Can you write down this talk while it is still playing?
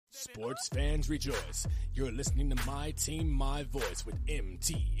Sports fans rejoice. You're listening to My Team, My Voice with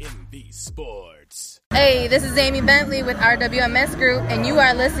MTMV Sports. Hey, this is Amy Bentley with RWMS Group, and you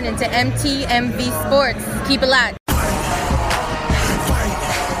are listening to MTMV Sports. Keep it locked.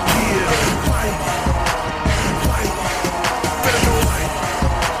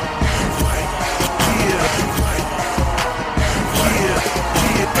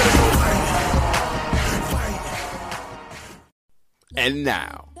 And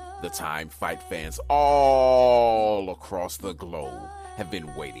now, the time fight fans all across the globe have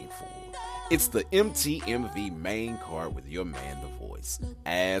been waiting for. It's the MTMV main card with your man, The Voice.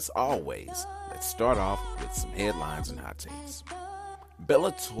 As always, let's start off with some headlines and hot takes.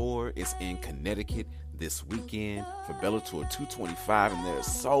 Bellator is in Connecticut this weekend for Bellator 225, and there are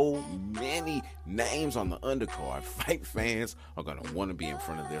so many names on the undercard. Fight fans are going to want to be in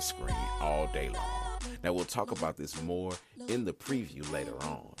front of their screen all day long. Now, we'll talk about this more in the preview later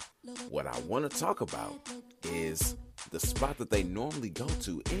on. What I want to talk about is the spot that they normally go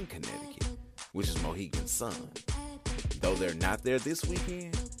to in Connecticut, which is Mohegan Sun. Though they're not there this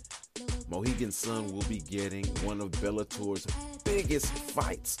weekend, Mohegan Sun will be getting one of Bellator's biggest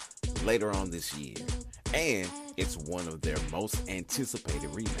fights later on this year. And it's one of their most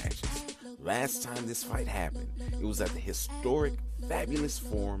anticipated rematches. Last time this fight happened, it was at the historic Fabulous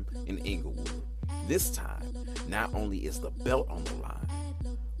Forum in Inglewood. This time, not only is the belt on the line,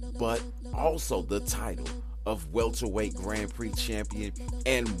 but also the title of welterweight Grand Prix champion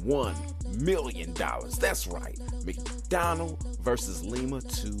and $1 million. That's right, McDonald versus Lima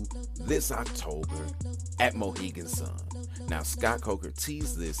 2 this October at Mohegan Sun. Now, Scott Coker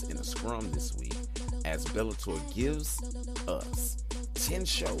teased this in a scrum this week as Bellator gives us 10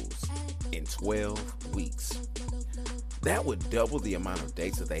 shows in 12 weeks. That would double the amount of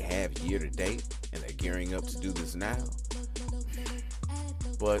dates that they have year to date, and they're gearing up to do this now.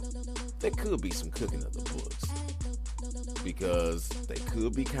 But there could be some cooking of the books, because they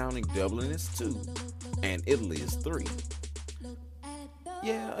could be counting Dublin as 2 and Italy as 3.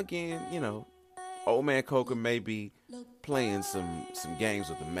 Yeah, again, old man Coker may be playing some games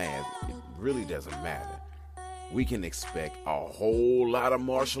with the math. It really doesn't matter. We can expect a whole lot of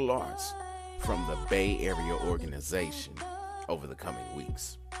martial arts from the Bay Area organization over the coming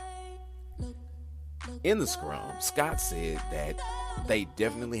weeks. In the scrum, Scott said that they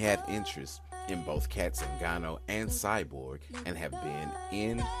definitely had interest in both Cat Zingano and Cyborg and have been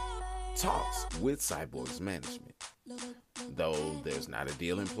in talks with Cyborg's management. Though there's not a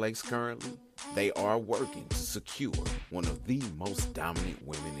deal in place currently, they are working to secure one of the most dominant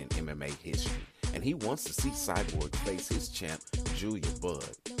women in MMA history, and he wants to see Cyborg face his champ, Julia Budd.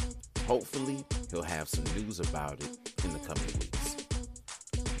 Hopefully, he'll have some news about it in the coming weeks.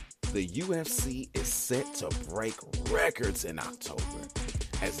 The UFC is set to break records in October,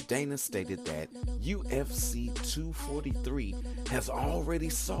 as Dana stated that UFC 243 has already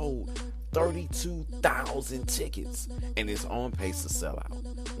sold 32,000 tickets and is on pace to sell out.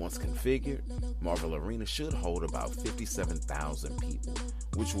 Once configured, Marvel Arena should hold about 57,000 people,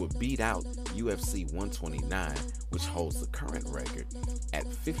 which would beat out UFC 129, which holds the current record at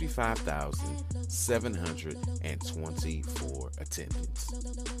 55,724 attendance.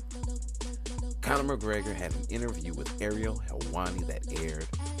 Conor McGregor had an interview with Ariel Helwani that aired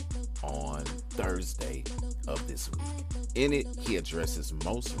on Thursday of this week. In it, he addressed his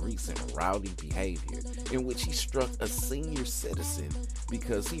most recent rowdy behavior, in which he struck a senior citizen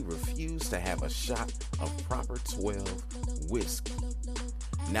because he refused to have a shot of proper 12 whiskey.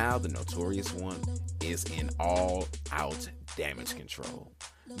 Now the Notorious One is in all-out damage control.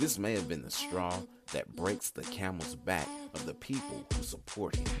 This may have been the straw that breaks the camel's back of the people who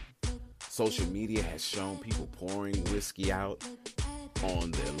support him. Social media has shown people pouring whiskey out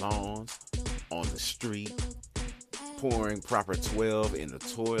on their lawns, on the street, pouring proper 12 in the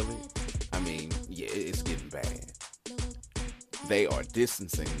toilet. I mean, yeah, it's getting bad. They are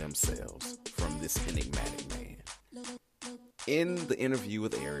distancing themselves from this enigmatic man. In the interview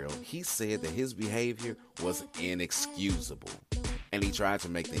with Ariel, he said that his behavior was inexcusable, and he tried to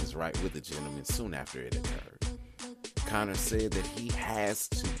make things right with the gentleman soon after it occurred. Conor said that he has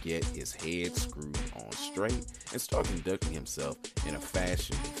to get his head screwed on straight and start conducting himself in a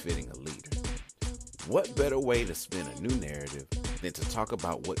fashion befitting a leader. What better way to spin a new narrative than to talk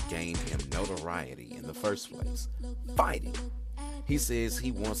about what gained him notoriety in the first place? Fighting. He says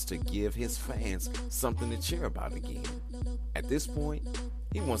he wants to give his fans something to cheer about again. At this point,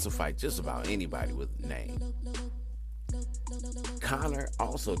 he wants to fight just about anybody with a name. Conor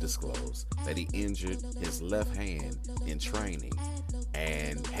also disclosed that he injured his left hand in training,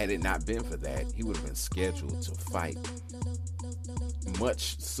 and had it not been for that, he would have been scheduled to fight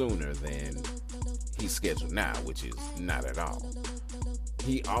much sooner than he's scheduled now, which is not at all.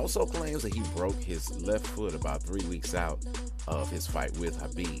 He also claims that he broke his left foot about 3 weeks out of his fight with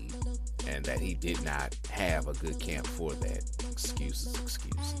Khabib, and that he did not have a good camp for that. Excuses.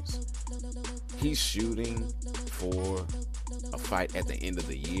 He's shooting for a fight at the end of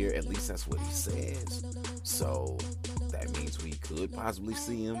the year, at least that's what he says. So that means we could possibly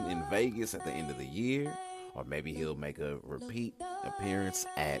see him in Vegas at the end of the year, or maybe he'll make a repeat appearance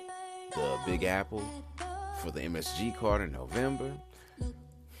at the Big Apple for the MSG card in November.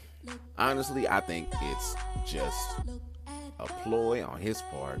 Honestly, I think it's just a ploy on his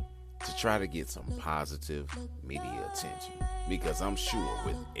part to try to get some positive media attention, because I'm sure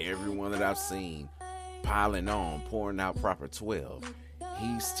with everyone that I've seen piling on, pouring out Proper 12,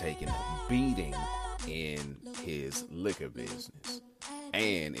 he's taking a beating in his liquor business,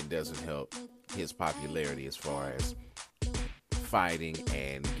 and it doesn't help his popularity as far as fighting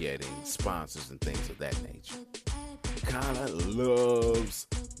and getting sponsors and things of that nature. Kinda loves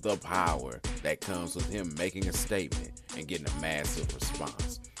the power that comes with him making a statement and getting a massive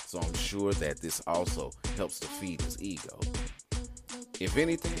response. So I'm sure that this also helps to feed his ego. If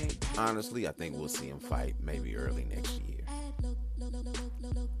anything, honestly, I think we'll see him fight maybe early next year.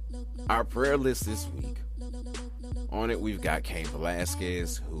 Our prayer list this week. On it, we've got Cain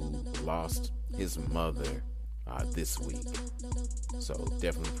Velasquez, who lost his mother this week. So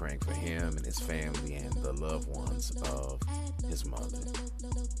definitely praying for him and his family and the loved ones of his mother.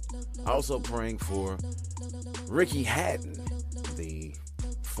 Also praying for Ricky Hatton, the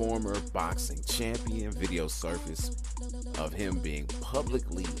former boxing champion. Video surfaced of him being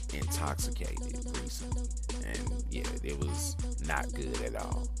publicly intoxicated recently. And yeah, it was not good at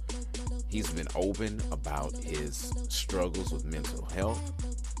all. He's been open about his struggles with mental health.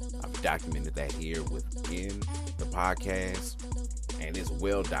 I've documented that here within the podcast, and it's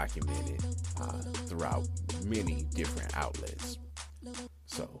well documented throughout many different outlets.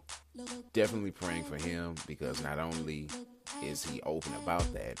 So definitely praying for him, because not only is he open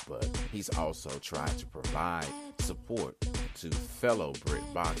about that, but he's also tried to provide support to fellow Brit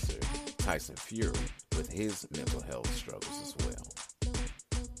boxer Tyson Fury with his mental health struggles as well.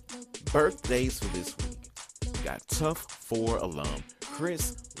 Birthdays for this week. Got Tough 4 alum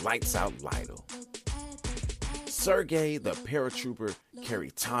Chris Lights Out Lytle, Sergey the Paratrooper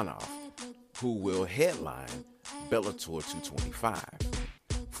Kharitonov, who will headline Bellator 225,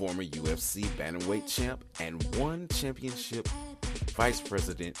 former UFC bantamweight champ and one championship vice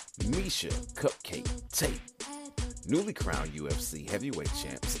president Misha Cupcake Tate, newly crowned UFC heavyweight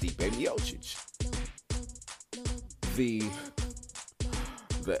champ Stipe Miocic, the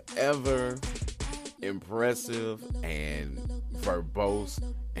ever impressive and verbose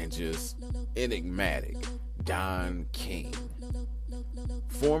and just enigmatic Don King,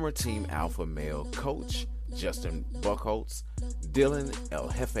 former Team Alpha male coach Justin Buchholz, Dylan El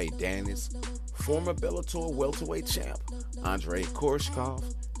Jefe Danis, former Bellator welterweight champ Andrei Korshkov,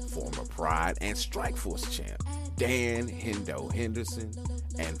 former Pride and Strikeforce champ Dan Hendo Henderson,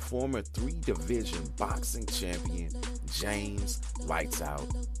 and former 3-division boxing champion James Lights Out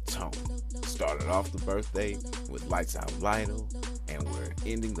Tony. Started off the birthday with Lights Out Lytle, and we're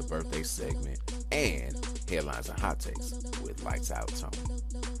ending the birthday segment and headlines and hot takes with Lights Out Tony.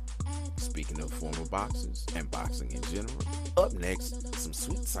 Speaking of former boxers and boxing in general, up next, some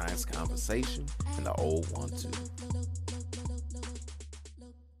sweet science conversation and the old 1-2.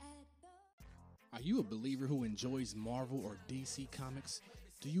 Are you a believer who enjoys Marvel or DC comics?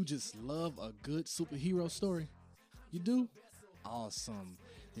 Do you just love a good superhero story? You do? Awesome.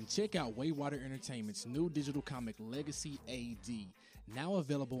 Then check out Waywater Entertainment's new digital comic Legacy AD, now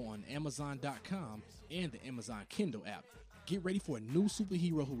available on Amazon.com and the Amazon Kindle app. Get ready for a new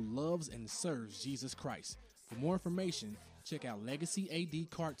superhero who loves and serves Jesus Christ. For more information, check out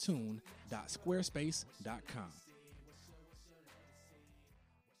legacyadcartoon.squarespace.com.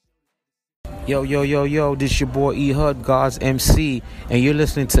 Yo, this your boy E Hud, God's MC, and you're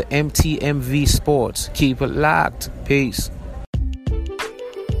listening to MTMV Sports. Keep it locked. Peace.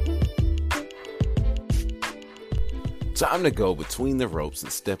 Time to go between the ropes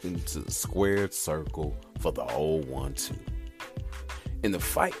and step into the squared circle for the old 1-2. In the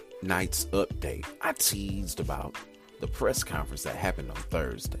Fight Nights update, I teased about the press conference that happened on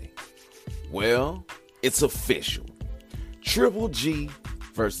Thursday. Well, it's official. Triple G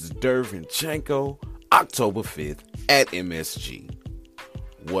versus Derevyanchenko, October 5th at MSG.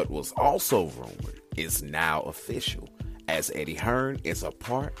 What was also rumored is now official, as Eddie Hearn is a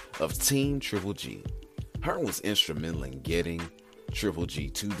part of Team Triple G. Hearn was instrumental in getting Triple G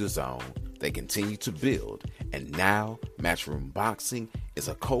to the zone. They continue to build, And now Matchroom Boxing is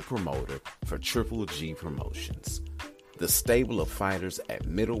a co-promoter for Triple G Promotions. The stable of fighters at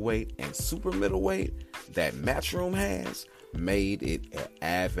middleweight and super middleweight that Matchroom has made it an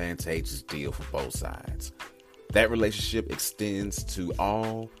advantageous deal for both sides. That relationship extends to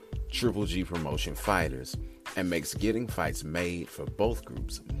all Triple G Promotion fighters and makes getting fights made for both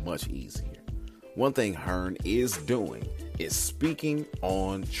groups much easier. One thing Hearn is doing is speaking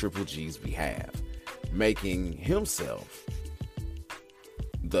on Triple G's behalf, making himself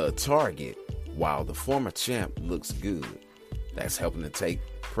the target while the former champ looks good. That's helping to take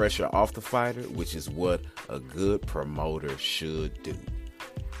pressure off the fighter, which is what a good promoter should do.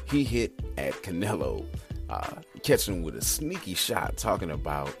 He hit at Canelo, catching him with a sneaky shot, talking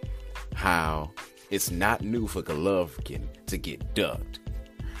about how it's not new for Golovkin to get ducked.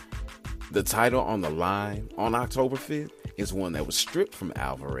 The title on the line on October 5th is one that was stripped from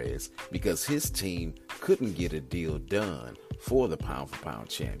Alvarez because his team couldn't get a deal done for the pound-for-pound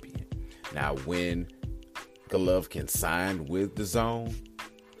champion. Now, when Golovkin signed with DAZN,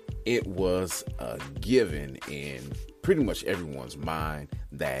 it was a given in pretty much everyone's mind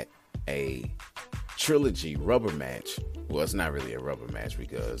that a trilogy rubber match, well, it's not really a rubber match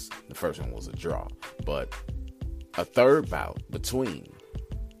because the first one was a draw, but a third bout between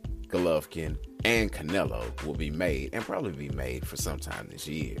Golovkin and Canelo will be made, and probably be made for some time this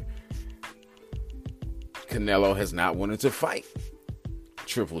year. Canelo has not wanted to fight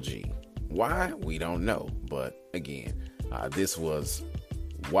Triple G. Why? We don't know. But again, this was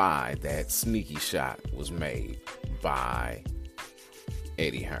why that sneaky shot was made by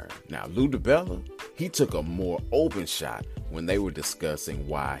Eddie Hearn. Now, Lou DiBella, he took a more open shot when they were discussing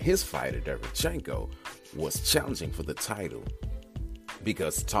why his fighter, Derevyanchenko, was challenging for the title,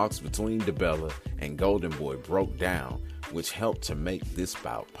 because talks between DiBella and Golden Boy broke down, which helped to make this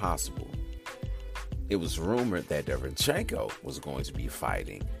bout possible. It was rumored that Derevyanchenko was going to be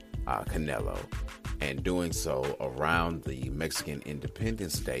fighting Canelo, and doing so around the Mexican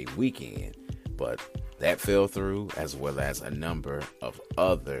Independence Day weekend, but that fell through, as well as a number of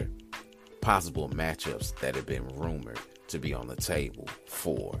other possible matchups that had been rumored to be on the table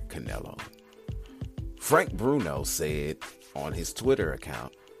for Canelo. Frank Bruno said on his Twitter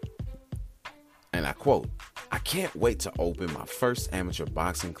account, and I quote, "I can't wait to open my first amateur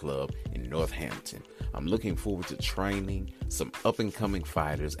boxing club in Northampton. I'm looking forward to training some up-and-coming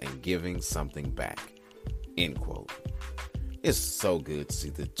fighters and giving something back." End quote. It's so good to see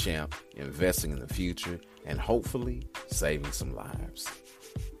the champ investing in the future and hopefully saving some lives.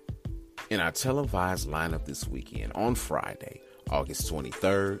 In our televised lineup this weekend, on Friday, August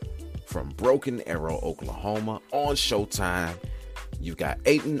 23rd, from Broken Arrow, Oklahoma, on Showtime, you've got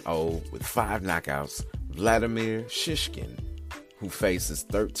 8-0 with 5 knockouts, Vladimir Shishkin, who faces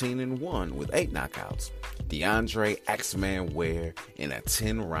 13-1 with 8 knockouts, DeAndre Axeman Ware in a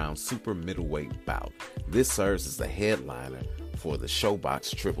 10-round super middleweight bout. This serves as the headliner for the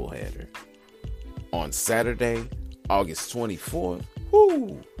Showbox tripleheader. On Saturday, August 24th,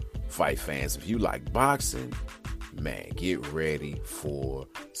 fight fans, if you like boxing, man, get ready for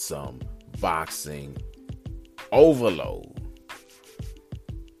some boxing overload.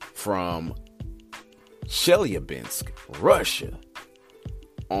 From Chelyabinsk, Russia,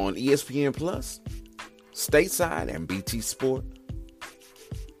 on ESPN Plus, stateside, and BT Sport.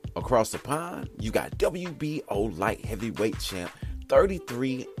 Across the pond, you got WBO light heavyweight champ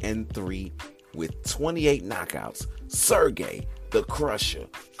 33-3 with 28 knockouts, Sergey the Crusher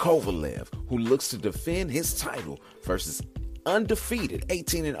Kovalev, who looks to defend his title versus undefeated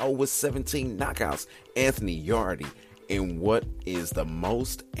 18-0 with 17 knockouts, Anthony Yarde, in what is the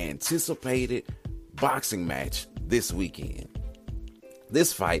most anticipated boxing match this weekend.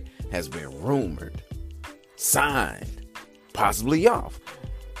 This fight has been rumored, signed, possibly off,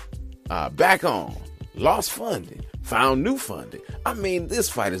 back on, lost funding, found new funding. I mean, this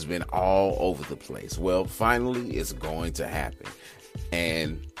fight has been all over the place. Well, finally, it's going to happen.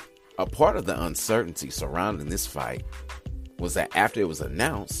 And a part of the uncertainty surrounding this fight was that after it was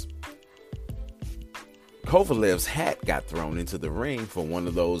announced, Kovalev's hat got thrown into the ring for one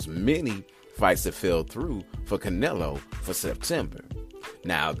of those many fights that fell through for Canelo for September.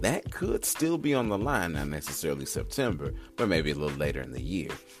 Now, that could still be on the line, not necessarily September, but maybe a little later in the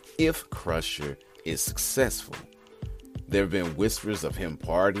year, if Crusher is successful. There have been whispers of him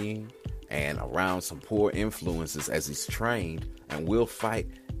partying and around some poor influences as he's trained and will fight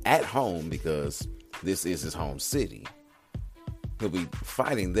at home because this is his home city. He'll be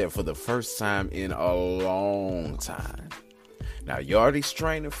fighting there for the first time in a long time. Now, Yarde's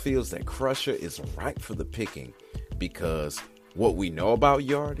trainer feels that Crusher is ripe for the picking because what we know about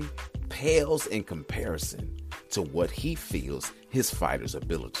Yarde pales in comparison to what he feels his fighter's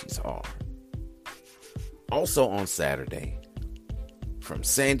abilities are. Also on Saturday, from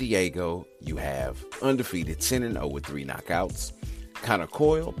San Diego, you have undefeated 10-0 with 3 knockouts, Conor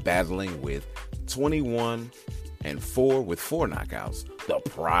Coyle battling with 21-4 with 4 knockouts, the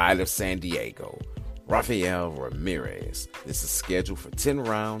pride of San Diego, Rafael Ramirez. This is scheduled for 10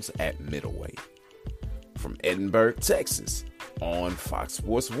 rounds at middleweight. From Edinburgh, Texas, on Fox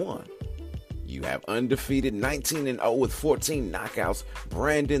Sports 1, you have undefeated 19-0 with 14 knockouts,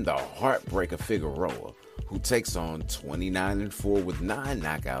 Brandon the Heartbreaker Figueroa, who takes on 29-4 with 9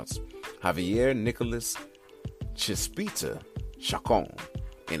 knockouts, Javier Nicolas Chispita Chacon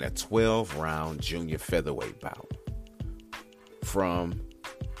in a 12-round junior featherweight bout. From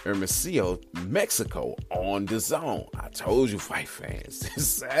Hermosillo, Mexico, on DAZN. I told you, fight fans, this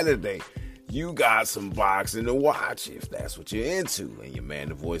Saturday, you got some boxing to watch if that's what you're into, and your man,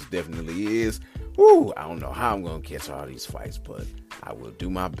 The Voice, definitely is. Woo! I don't know how I'm going to catch all these fights, but I will do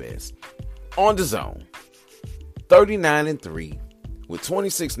my best. On DAZN, 39-3 with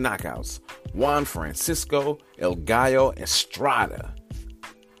 26 knockouts, Juan Francisco El Gallo Estrada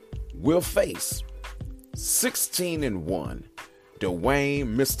will face 16-1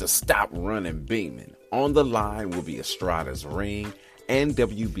 Dwayne Mr. Stop Running Beeman. On the line will be Estrada's ring and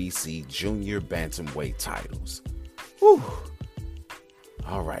WBC junior bantamweight titles. Whew.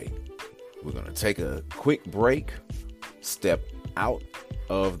 All right, we're going to take a quick break, step out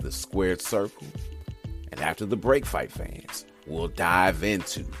of the squared circle, and after the break, fight fans, we'll dive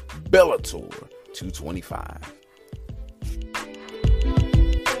into Bellator 225.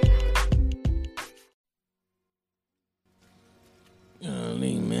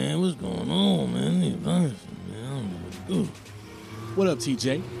 Man, what's going on, man? What up,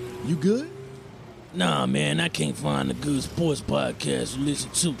 TJ? You good? Nah, man, I can't find a good sports podcast to listen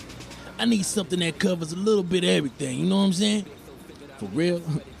to. I need something that covers a little bit of everything, you know what I'm saying? For real?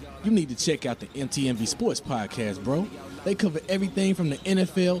 You need to check out the MTMV Sports Podcast, bro. They cover everything from the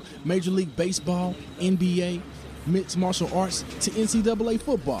NFL, Major League Baseball, NBA, mixed martial arts, to NCAA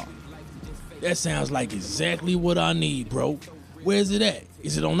football. That sounds like exactly what I need, bro. Where's it at?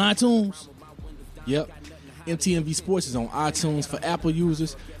 Is it on iTunes? Yep. MTMV Sports is on iTunes for Apple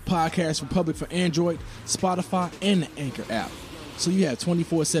users, Podcast Republic for Android, Spotify, and the Anchor app. So you have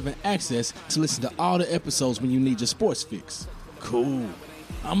 24/7 access to listen to all the episodes when you need your sports fix. Cool.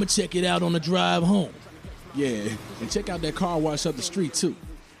 I'ma check it out on the drive home. Yeah, and check out that car wash up the street too.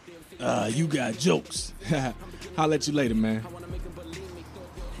 You got jokes. I'll at you later, man.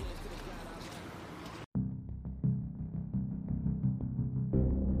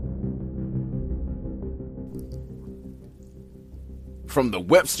 From the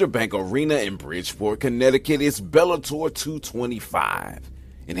Webster Bank Arena in Bridgeport, Connecticut, it's Bellator 225.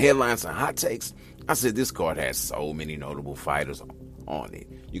 In headlines and hot takes, I said this card has so many notable fighters on it.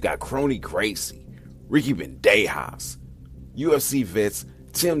 You got Crony Gracie, Ricky Bandejas, UFC vets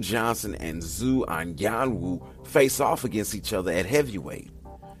Tim Johnson and Zhu Anyanwu face off against each other at heavyweight.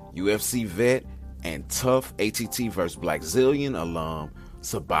 UFC vet and tough ATT vs. Black Zillion alum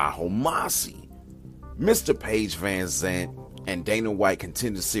Sabah Homasi, Mr. Paige Van Zandt, and Dana White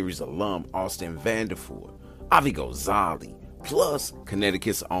Contender Series alum Austin Vanderford, Avi Ghazali, plus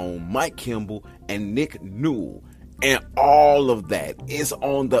Connecticut's own Mike Kimball and Nick Newell. And all of that is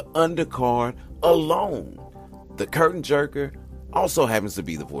on the undercard alone. The curtain jerker also happens to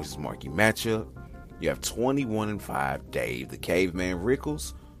be The Voice's marquee matchup. You have 21-5 Dave the Caveman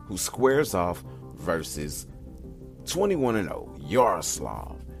Rickles, who squares off versus 21-0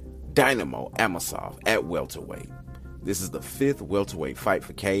 Yaroslav Dynamo Amosov at welterweight. This is the 5th welterweight fight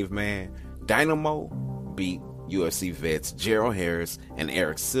for Caveman. Dynamo beat UFC vets Gerald Harris and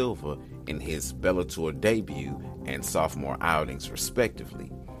Eric Silva in his Bellator debut and sophomore outings,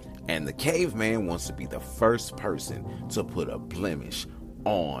 respectively. And the Caveman wants to be the first person to put a blemish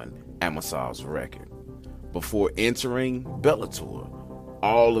on Amosov's record. Before entering Bellator,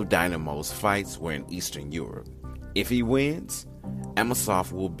 all of Dynamo's fights were in Eastern Europe. If he wins,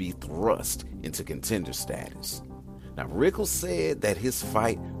 Amosov will be thrust into contender status. Now, Rickles said that his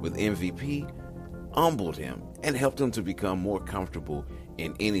fight with MVP humbled him and helped him to become more comfortable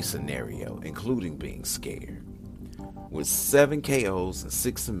in any scenario, including being scared. With 7 KOs and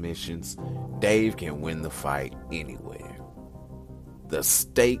 6 submissions, Dave can win the fight anywhere. The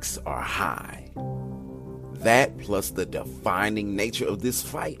stakes are high. That plus the defining nature of this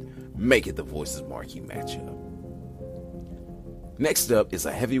fight make it The Voice's marquee matchup. Next up is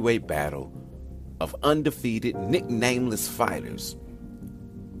a heavyweight battle of undefeated, nicknameless fighters,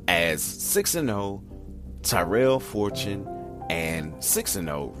 as 6-0 Tyrell Fortune and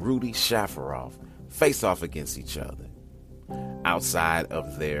 6-0 Rudy Shafarov face off against each other. Outside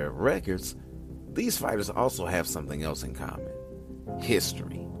of their records, these fighters also have something else in common: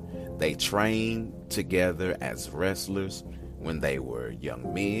 history. They trained together as wrestlers when they were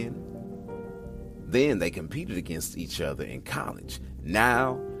young men. Then they competed against each other in college.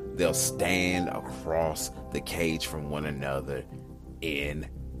 Now they'll stand across the cage from one another in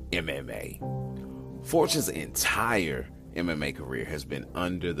MMA. Fortune's entire MMA career has been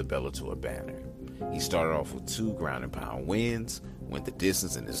under the Bellator banner. He started off with 2 ground and pound wins, went the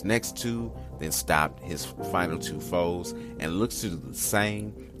distance in his next 2, then stopped his final 2 foes, and looks to do the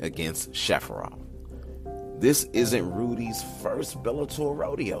same against Shafarov. This isn't Rudy's first Bellator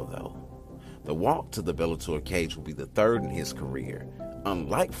rodeo, though. The walk to the Bellator cage will be the 3rd in his career.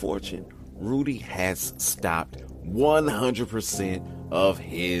 Unlike Fortune, Rudy has stopped 100% of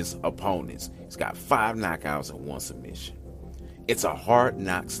his opponents. He's got 5 knockouts and 1 submission. It's a Hard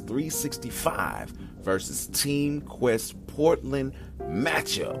Knocks 365 versus Team Quest Portland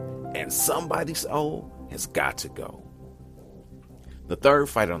matchup, and somebody's soul has got to go. The 3rd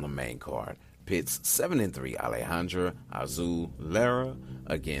fight on the main card pits 7-3 Alejandra Azul Lara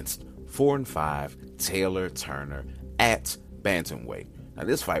against 4-5 Taylor Turner at bantamweight. Now,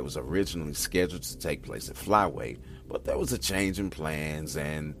 this fight was originally scheduled to take place at flyweight, but there was a change in plans,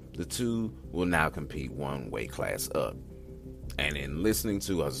 and the two will now compete 1 weight class up. And in listening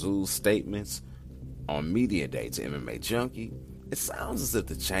to Azul's statements on Media Day to MMA Junkie, it sounds as if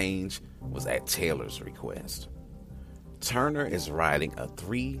the change was at Taylor's request. Turner is riding a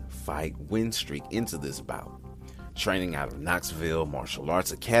 3-fight win streak into this bout, training out of Knoxville Martial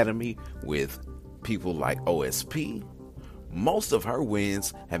Arts Academy with people like OSP. Most of her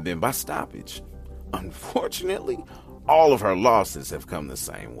wins have been by stoppage. Unfortunately, all of her losses have come the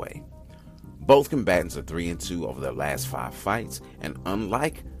same way. Both combatants are 3-2 over their last 5 fights, and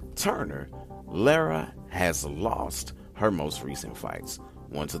unlike Turner, Lara has lost her most recent fights.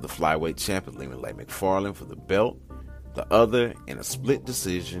 One to the flyweight champion Lima Lay McFarland for the belt, the other in a split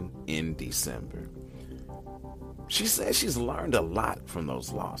decision in December. She says she's learned a lot from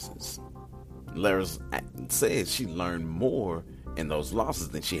those losses. Lara says she learned more in those losses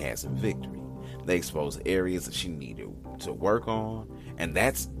than she has in victory. They expose areas that she needed to work on, and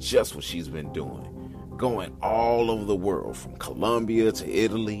that's just what she's been doing. Going all over the world, from Colombia to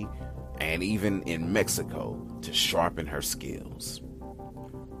Italy, and even in Mexico, to sharpen her skills.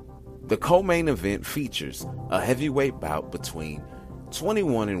 The co-main event features a heavyweight bout between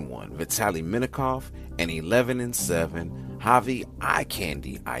 21-1 Vitaly Minakov and 11-7 Javi Eye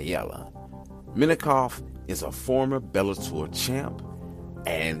Candy Ayala. Minakov is a former Bellator champ,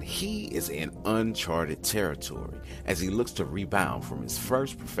 and he is in uncharted territory as he looks to rebound from his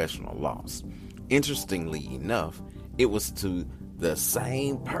first professional loss. Interestingly enough, it was to the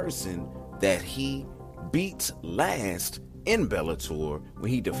same person that he beat last in Bellator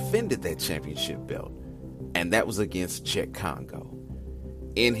when he defended that championship belt, and that was against Czech Congo.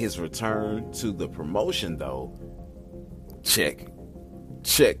 In his return to the promotion, though, Czech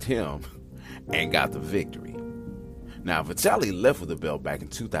checked him and got the victory. Now, Vitaly left with the belt back in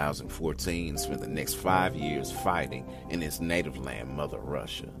 2014 and spent the next 5 years fighting in his native land, Mother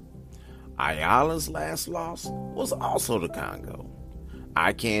Russia. Ayala's last loss was also to Congo.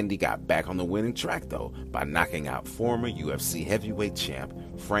 Eye Candy got back on the winning track, though, by knocking out former UFC heavyweight champ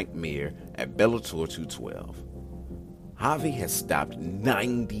Frank Mir at Bellator 212. Javi has stopped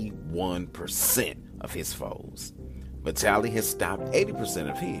 91% of his foes. Vitaly has stopped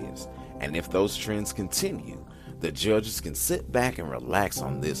 80% of his, and if those trends continue, the judges can sit back and relax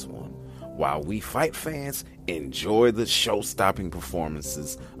on this one, while we fight fans enjoy the show-stopping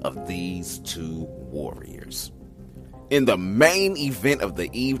performances of these two warriors. In the main event of the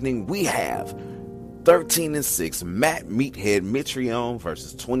evening, we have 13-6 Matt Meathead Mitrione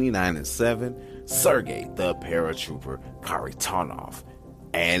versus 29-7 Sergey the Paratrooper Kharitonov,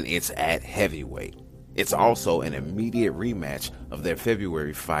 and it's at heavyweight. It's also an immediate rematch of their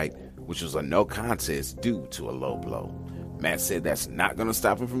February fight, which was a no contest due to a low blow. Matt said that's not going to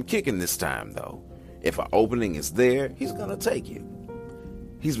stop him from kicking this time, though. If an opening is there, he's going to take it.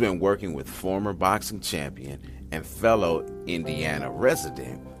 He's been working with former boxing champion and fellow Indiana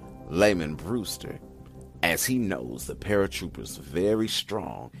resident Layman Brewster, as he knows the paratrooper's very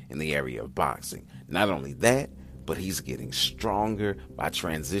strong in the area of boxing. Not only that, but he's getting stronger by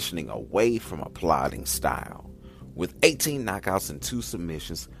transitioning away from a plodding style. With 18 knockouts and 2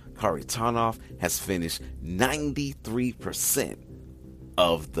 submissions, Kharitonov has finished 93%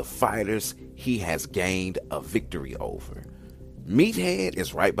 of the fighters he has gained a victory over. Meathead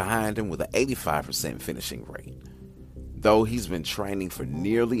is right behind him with an 85% finishing rate. Though he's been training for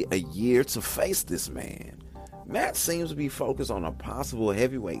nearly a year to face this man, Matt seems to be focused on a possible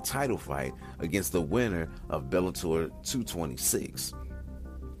heavyweight title fight against the winner of Bellator 226.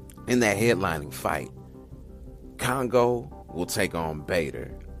 In that headlining fight, Congo will take on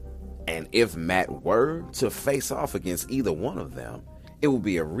Bader, and if Matt were to face off against either one of them, it will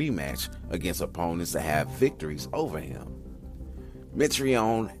be a rematch against opponents that have victories over him.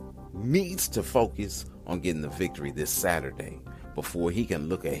 Mitrione needs to focus on getting the victory this Saturday before he can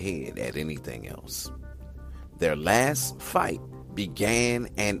look ahead at anything else. Their last fight began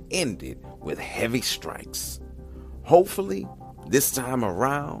and ended with heavy strikes. Hopefully, this time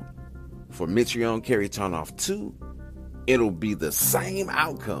around, for Mitrione Kharitonov 2, it'll be the same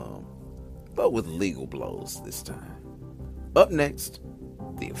outcome, but with legal blows this time. Up next,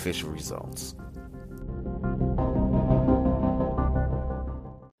 the official results.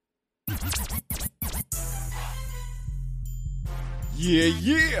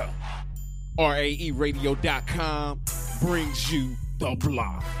 Yeah. RAERadio.com brings you The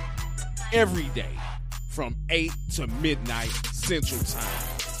Block every day from 8 to midnight Central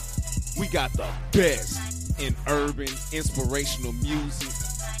Time. We got the best in urban, inspirational music.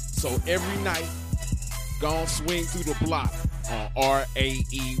 So every night, go swing through the block on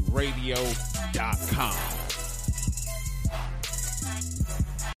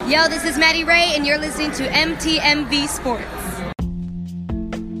RAERadio.com. Yo, this is Maddie Ray, and you're listening to MTMV Sports.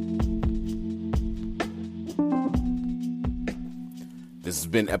 This has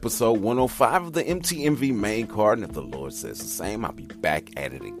been episode 105 of the MTMV main card, and if the Lord says the same, I'll be back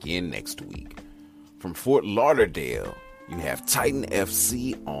at it again next week. From Fort Lauderdale, you have Titan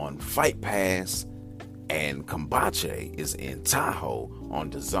FC on Fight Pass, and Kombache is in Tahoe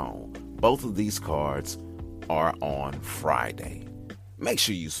on DAZN. Both of these cards are on Friday. Make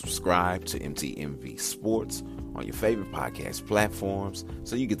sure you subscribe to MTMV Sports on your favorite podcast platforms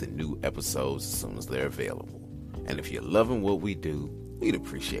so you get the new episodes as soon as they're available. And if you're loving what we do, we'd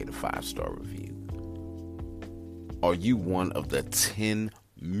appreciate a 5-star review. Are you one of the 10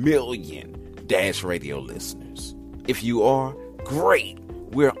 million Dash Radio listeners? If you are, great.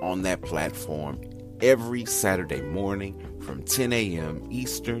 We're on that platform every Saturday morning from 10 a.m.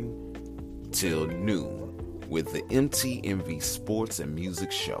 Eastern till noon with the MTMV Sports and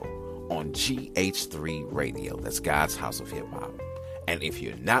Music Show on GH3 Radio. That's God's House of Hip Hop. And if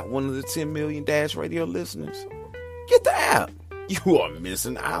you're not one of the 10 million Dash Radio listeners, get the app. You are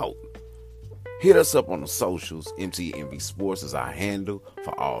missing out. Hit us up on the socials. MTMV Sports is our handle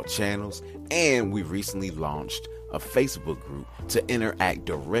for all channels. And we recently launched a Facebook group to interact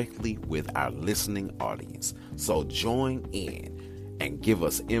directly with our listening audience. So join in and give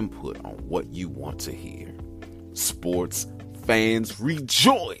us input on what you want to hear. Sports fans,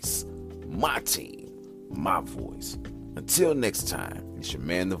 rejoice! My team, my voice. Until next time, it's your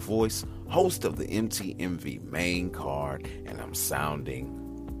man, The Voice, host of the MTMV main card, and I'm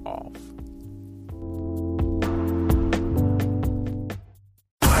sounding off.